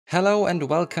Hello and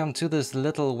welcome to this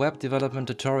little web development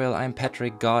tutorial. I'm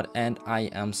Patrick God and I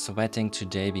am sweating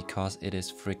today because it is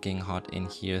freaking hot in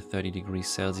here, 30 degrees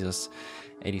Celsius,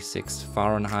 86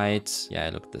 Fahrenheit. Yeah, I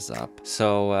looked this up.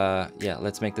 So yeah,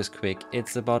 let's make this quick.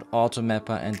 It's about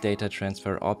AutoMapper and data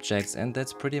transfer objects, and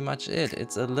that's pretty much it.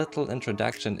 It's a little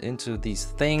introduction into these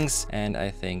things, and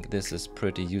I think this is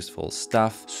pretty useful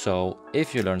stuff. So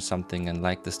if you learned something and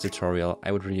like this tutorial,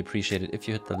 I would really appreciate it if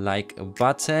you hit the like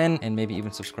button and maybe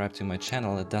even subscribe to my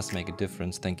channel. It does make a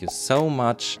difference. Thank you so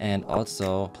much. And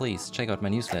also please check out my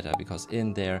newsletter, because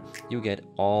in there you get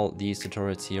all these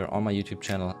tutorials here on my YouTube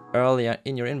channel earlier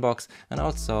in your inbox, and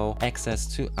also access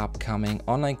to upcoming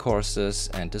online courses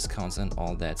and discounts and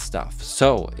all that stuff.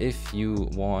 So if you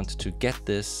want to get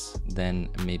this, then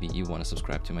maybe you want to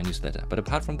subscribe to my newsletter. But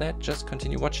apart from that, just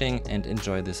continue watching and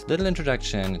enjoy this little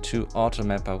introduction to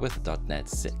AutoMapper with .NET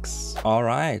 6. All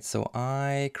right, so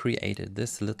I created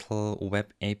this little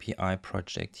web API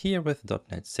project here with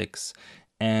 .NET 6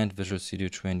 and Visual Studio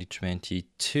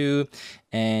 2022,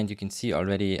 and you can see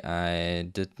already I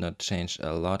did not change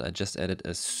a lot. I just added a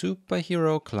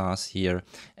superhero class here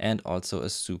and also a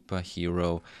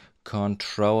superhero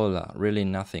controller. Really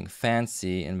nothing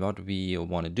fancy. And what we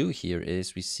want to do here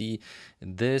is we see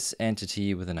this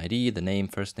entity with an ID, the name,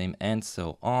 first name, and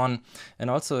so on, and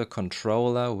also a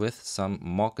controller with some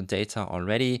mock data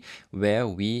already where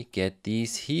we get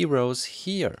these heroes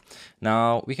here.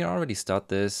 Now we can already start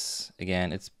this.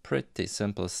 Again, it's pretty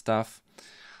simple stuff.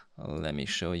 Let me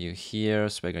show you here.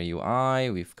 Swagger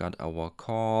UI, we've got our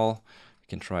call.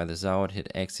 Can try this out, hit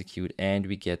execute, and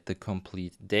we get the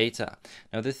complete data.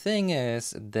 Now the thing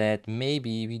is that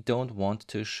maybe we don't want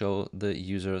to show the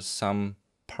user some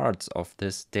parts of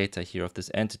this data here, of this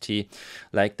entity,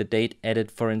 like the date added,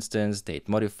 for instance, date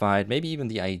modified, maybe even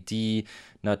the ID,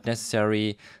 not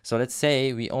necessary. So let's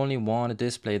say we only want to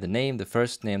display the name, the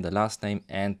first name, the last name,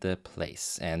 and the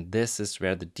place. And this is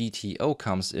where the DTO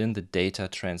comes in, the data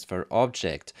transfer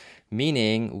object,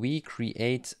 meaning we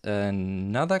create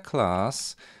another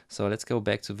class. So let's go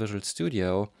back to Visual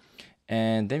Studio,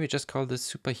 and then we just call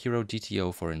this superhero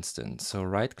DTO, for instance. So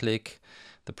right click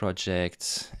the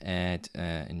project, add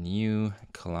a new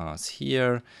class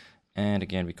here, and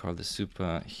again we call the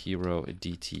superhero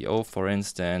DTO, for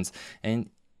instance. And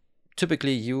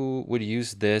typically you would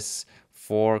use this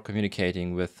for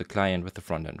communicating with the client, with the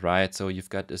front end, right? So you've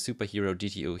got a superhero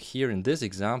DTO here in this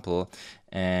example,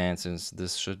 and since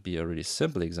this should be a really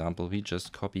simple example, we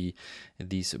just copy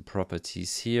these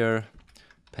properties here,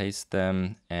 paste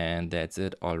them, and that's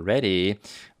it already.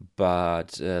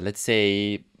 But let's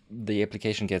say the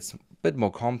application gets a bit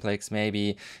more complex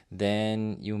maybe,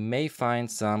 then you may find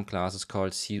some classes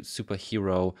called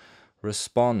superhero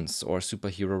response or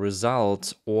superhero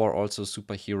result, or also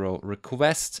superhero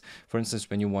request. For instance,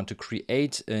 when you want to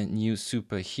create a new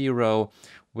superhero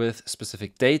with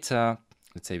specific data,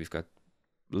 let's say we've got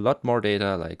a lot more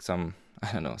data, like some,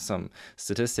 I don't know, some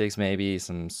statistics, maybe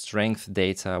some strength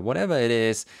data, whatever it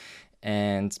is.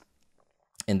 And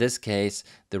in this case,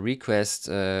 the request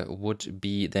would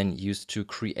be then used to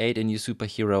create a new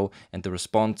superhero, and the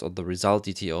response or the result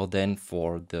DTO then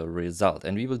for the result.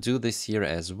 And we will do this here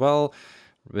as well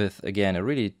with, again, a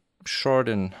really short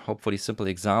and hopefully simple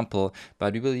example,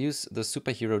 but we will use the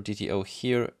superhero DTO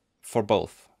here for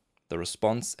both the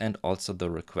response and also the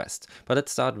request. But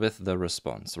let's start with the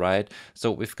response, right?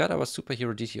 So we've got our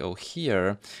superhero DTO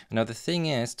here. Now the thing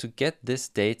is, to get this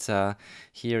data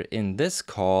here in this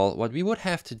call, what we would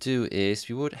have to do is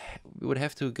we would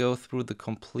have to go through the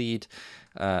complete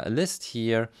list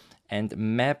here and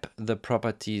map the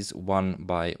properties one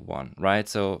by one, right?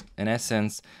 So in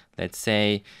essence, let's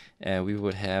say we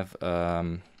would have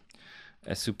a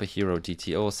superhero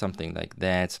DTO, something like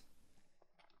that,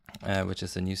 which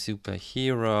is a new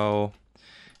superhero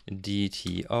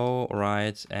DTO,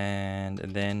 right? And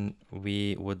then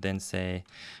we would then say,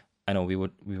 I know we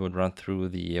would run through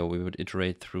the we would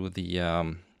iterate through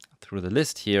the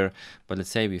list here. But let's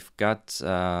say we've got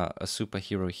a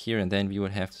superhero here, and then we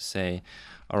would have to say,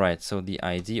 all right, so the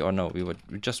ID, or no,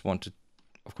 we just want to,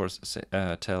 of course, say,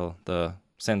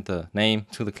 send the name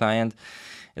to the client.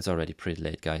 It's already pretty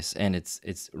late, guys, and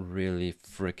it's really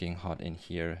freaking hot in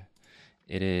here.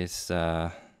 It is,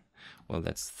 well,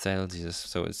 that's Celsius,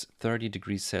 so it's 30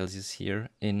 degrees Celsius here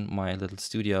in my little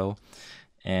studio.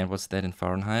 And what's that in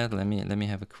Fahrenheit? Let me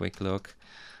have a quick look.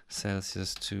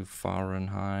 Celsius to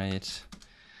Fahrenheit.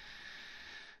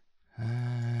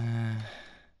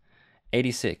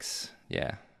 86,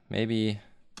 yeah, maybe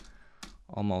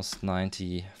almost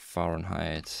 90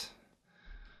 Fahrenheit.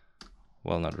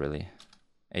 Well, not really.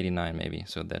 89 maybe,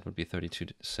 so that would be 32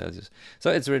 Celsius.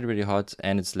 So it's really, really hot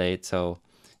and it's late, so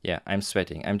yeah, I'm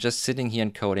sweating. I'm just sitting here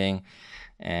and coding,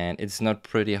 and it's not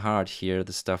pretty hard here,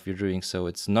 the stuff you're doing. So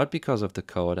it's not because of the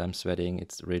code I'm sweating.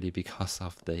 It's really because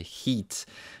of the heat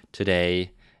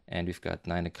today. And we've got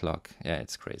 9 o'clock. Yeah,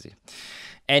 it's crazy.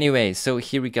 Anyway, so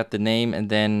here we got the name, and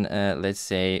then let's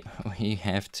say we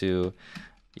have to,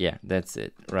 yeah, that's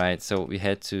it, right? So we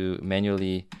had to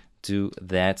manually do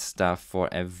that stuff for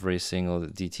every single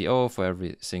DTO, for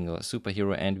every single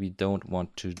superhero, and we don't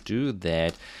want to do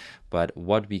that. But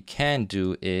what we can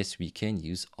do is we can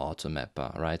use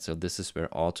AutoMapper, right? So this is where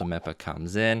AutoMapper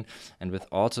comes in, and with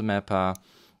AutoMapper,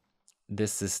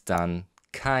 this is done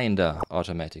kinda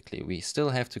automatically. We still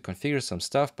have to configure some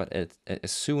stuff, but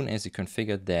as soon as you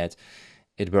configure that,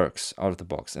 it works out of the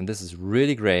box, and this is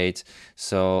really great.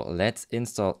 So let's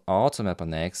install AutoMapper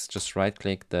next. Just right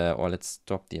click or let's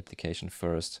stop the application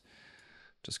first.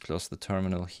 Just close the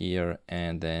terminal here,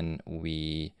 and then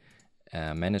we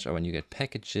manage our NuGet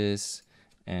packages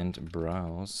and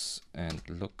browse and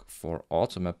look for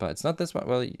AutoMapper. It's not this one.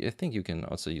 Well, I think you can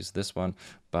also use this one,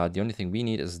 but the only thing we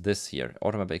need is this here,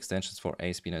 AutoMapper extensions for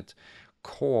ASP.NET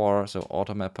Core. So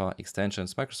AutoMapper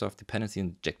extensions, Microsoft dependency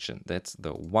injection. That's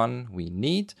the one we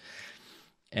need.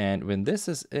 And when this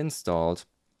is installed,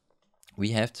 we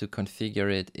have to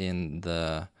configure it in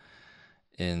the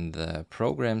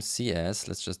Program.cs.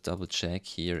 Let's just double check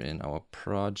here in our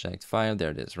project file. There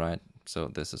it is, right? So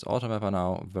this is AutoMapper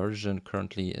now. Version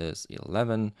currently is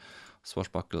 11.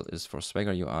 Swashbuckle is for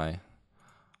Swagger UI.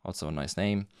 Also a nice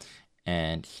name.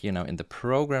 And here now in the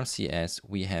Program.cs,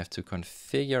 we have to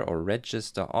configure or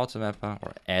register AutoMapper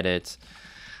or add it.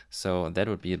 So that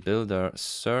would be a builder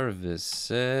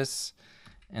services,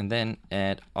 and then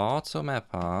add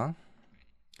AutoMapper,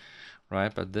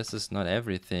 right? But this is not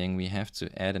everything. We have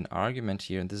to add an argument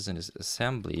here, and this is in this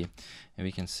assembly, and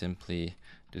we can simply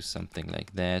do something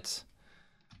like that.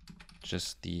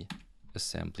 Just the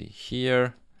assembly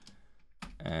here,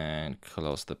 and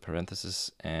close the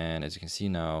parenthesis. And as you can see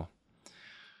now,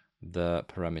 the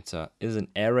parameter is an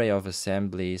array of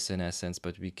assemblies in essence,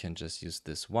 but we can just use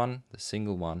this one, the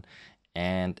single one,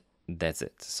 and that's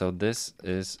it. So this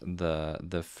is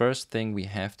the first thing we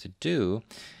have to do.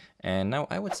 And now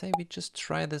I would say we just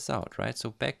try this out, right?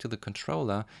 So back to the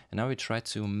controller, and now we try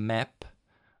to map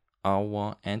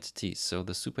our entities, so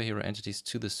the superhero entities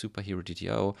to the superhero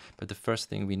DTO. But the first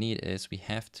thing we need is we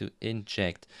have to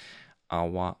inject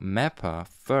our mapper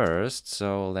first.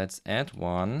 So let's add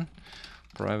one.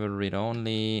 Private read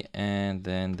only, and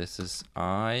then this is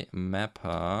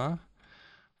iMapper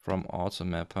from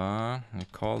AutoMapper. I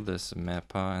call this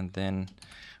mapper, and then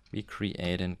we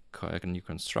create a new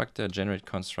constructor, generate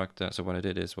constructor. So what I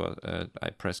did is, well, I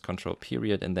press Control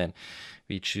period, and then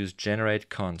we choose generate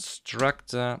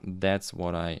constructor. That's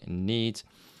what I need.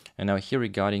 And now here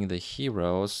regarding the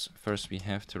heroes, first we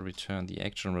have to return the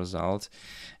action result.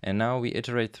 And now we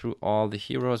iterate through all the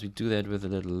heroes. We do that with a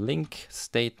little link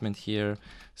statement here,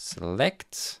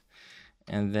 select.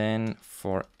 And then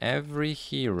for every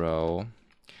hero,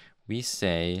 we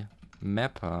say,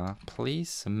 mapper,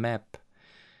 please map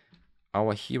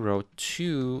our hero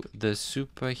to the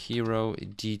superhero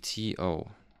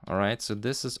DTO. All right, so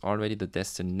this is already the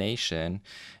destination,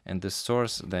 and the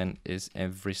source then is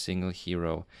every single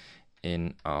hero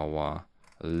in our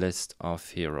list of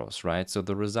heroes, right? So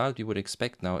the result you would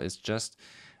expect now is just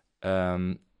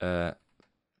a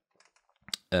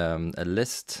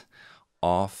list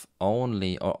of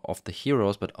only of the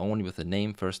heroes, but only with the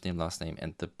name, first name, last name,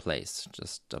 and the place.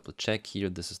 Just double check here.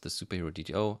 This is the superhero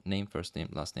DTO, name, first name,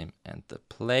 last name, and the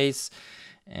place.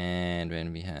 And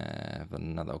when we have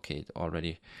another, okay, it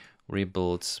already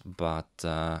rebuilds, but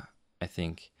I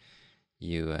think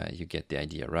you get the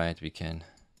idea, right? We can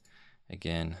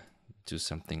again do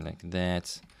something like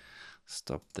that.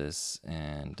 Stop this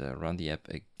and run the app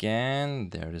again.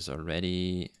 There it is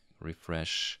already.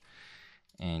 Refresh.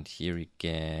 And here we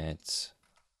get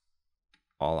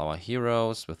all our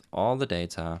heroes with all the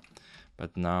data.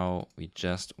 But now we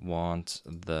just want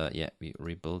we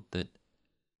rebuild it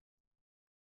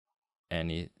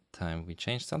anytime we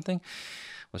change something.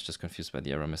 Was just confused by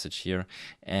the error message here.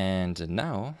 And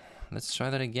now let's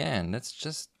try that again. Let's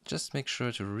just make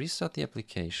sure to restart the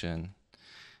application.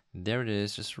 There it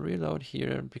is. Just reload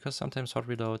here, because sometimes hot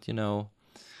reload, you know,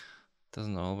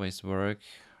 doesn't always work.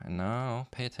 And now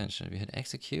pay attention. We hit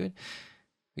execute.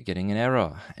 We're getting an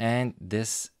error, and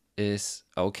this is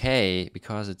okay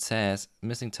because it says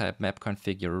missing type map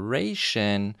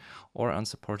configuration or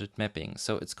unsupported mapping.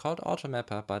 So it's called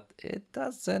AutoMapper, but it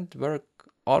doesn't work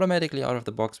automatically out of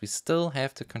the box. We still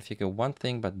have to configure one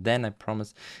thing, but then I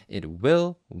promise it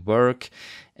will work.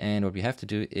 And what we have to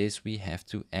do is we have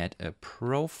to add a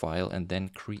profile and then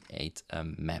create a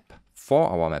map for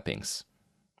our mappings.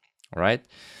 All right.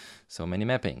 So many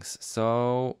mappings.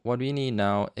 So what we need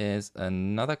now is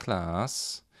another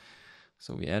class.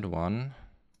 So we add one,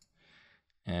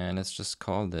 and let's just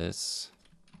call this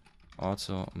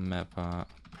AutoMapper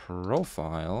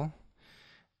profile.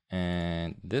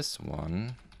 And this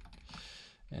one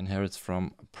inherits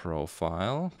from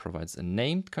profile, provides a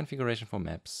named configuration for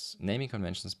maps. Naming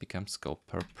conventions become scope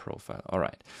per profile. All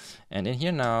right. And in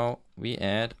here now we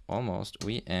add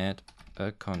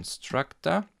a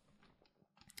constructor.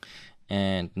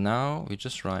 And now we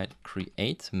just write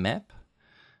create map.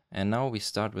 And now we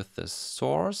start with the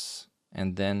source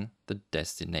and then the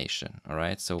destination. All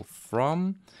right. So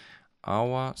from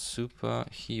our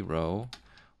superhero,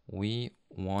 we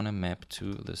want to map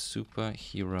to the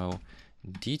superhero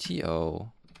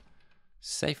DTO.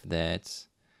 Save that.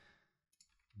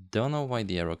 Don't know why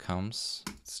the error comes.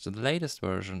 It's the latest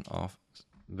version of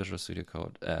Visual Studio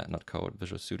Code,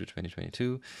 Visual Studio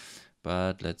 2022.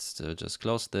 But let's just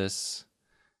close this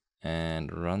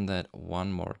and run that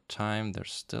one more time.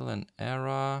 There's still an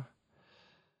error.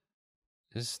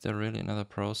 Is there really another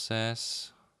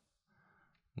process?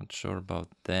 Not sure about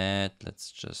that.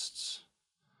 Let's just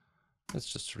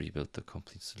rebuild the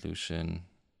complete solution.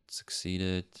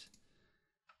 Succeeded.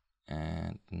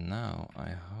 And now I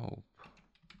hope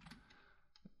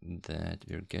that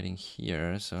we're getting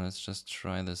here. So let's just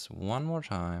try this one more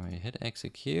time. We hit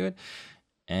execute.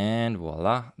 And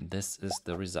voila, this is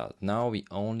the result. Now we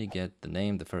only get the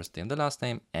name, the first name, the last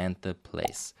name, and the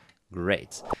place.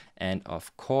 Great. And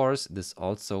of course, this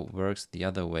also works the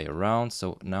other way around.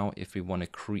 So now if we want to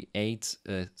create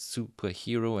a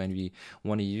superhero and we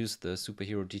want to use the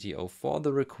superhero DTO for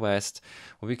the request,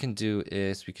 what we can do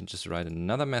is we can just write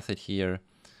another method here.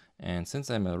 And since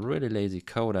I'm a really lazy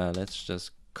coder, let's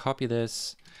just copy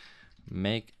this,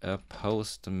 make a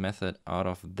post method out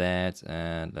of that,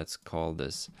 and let's call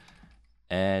this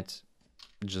add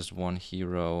just one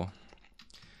hero.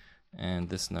 And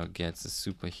this now gets the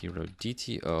superhero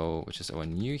DTO, which is our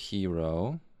new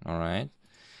hero. All right.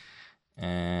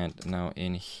 And now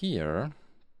in here,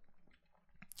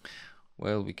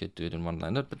 well, we could do it in one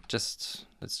line, but let's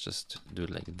just do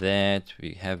it like that.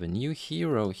 We have a new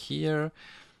hero here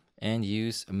and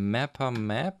use mapper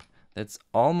map. That's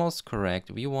almost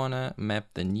correct. We want to map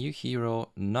the new hero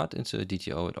not into a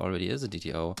DTO, it already is a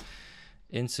DTO,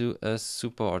 into a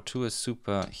super or to a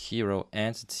superhero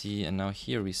entity. And now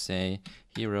here we say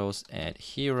heroes add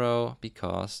hero,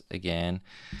 because again,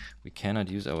 we cannot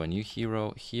use our new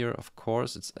hero here. Of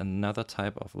course, it's another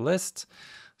type of list.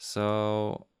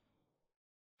 So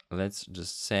let's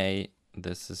just say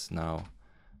this is now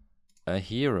a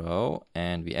hero,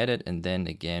 and we add it, and then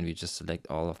again we just select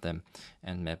all of them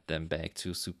and map them back to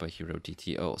superhero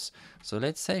DTOs. So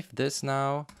let's save this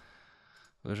now.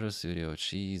 Visual Studio,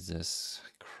 Jesus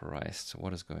Christ,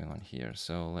 what is going on here?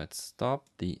 So let's stop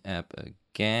the app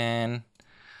again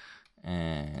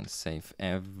and save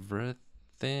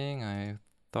everything. I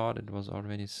thought it was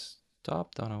already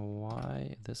stopped. Don't know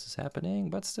why this is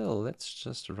happening, but still, let's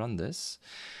just run this.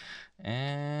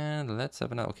 And let's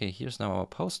have another, okay, here's now our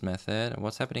post method. And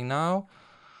what's happening now?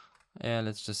 Yeah,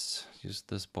 let's just use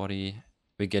this body.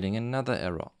 We're getting another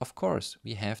error. Of course,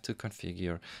 we have to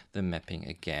configure the mapping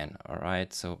again. All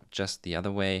right, so just the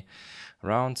other way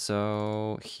around.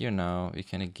 So here now we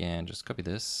can again just copy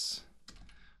this,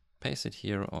 paste it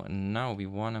here. Oh, and now we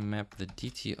want to map the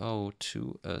DTO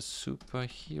to a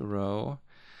superhero.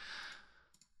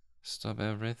 Stop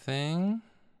everything.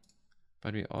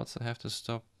 But we also have to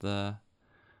stop the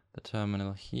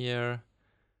terminal here,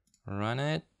 run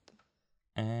it,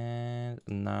 and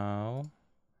now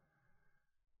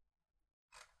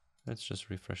let's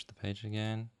just refresh the page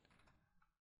again.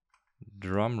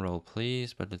 Drum roll,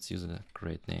 please, but let's use a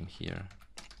great name here.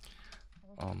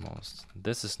 Almost.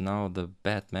 This is now the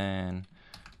Batman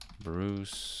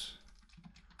Bruce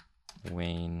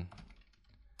Wayne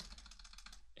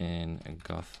in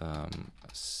Gotham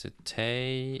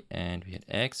City, and we hit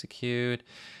execute,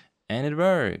 and it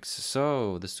works.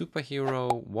 So the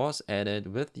superhero was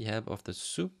added with the help of the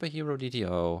superhero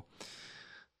DTO,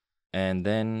 and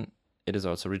then it is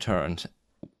also returned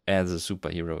as a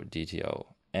superhero DTO.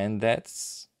 And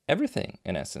that's everything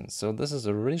in essence. So this is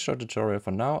a really short tutorial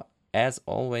for now. As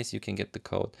always, you can get the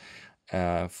code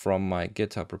from my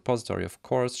GitHub repository, of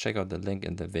course. Check out the link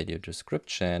in the video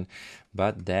description.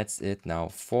 But that's it now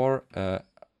for a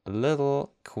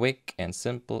little quick and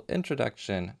simple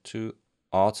introduction to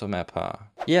AutoMapper.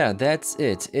 Yeah, that's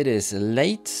it. It is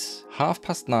late,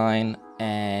 9:30,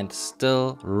 and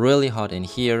still really hot in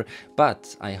here,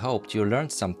 but I hoped you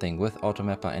learned something with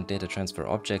AutoMapper and data transfer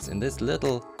objects in this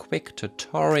little quick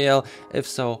tutorial. If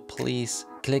so, please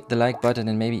click the like button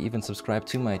and maybe even subscribe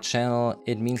to my channel.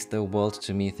 It means the world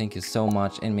to me. Thank you so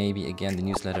much. And maybe again, the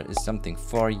newsletter is something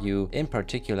for you, in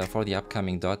particular for the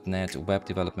upcoming .NET Web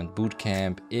Development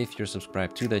Bootcamp. If you're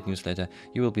subscribed to that newsletter,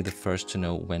 you will be the first to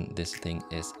know when this thing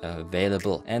is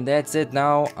available. And that's it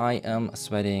now. I am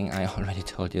sweating. I already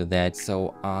told you that.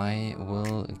 So I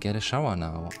will get a shower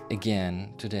now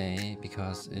again today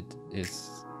because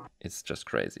it's just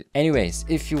crazy. Anyways,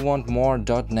 if you want more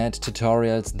 .NET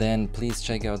tutorials, then please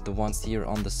check out the ones here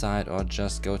on the side, or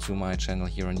just go to my channel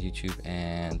here on YouTube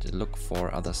and look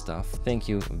for other stuff. Thank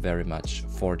you very much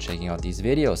for checking out these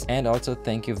videos. And also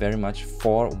thank you very much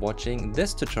for watching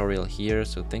this tutorial here.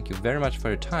 So thank you very much for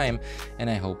your time, and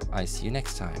I hope I see you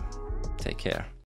next time. Take care.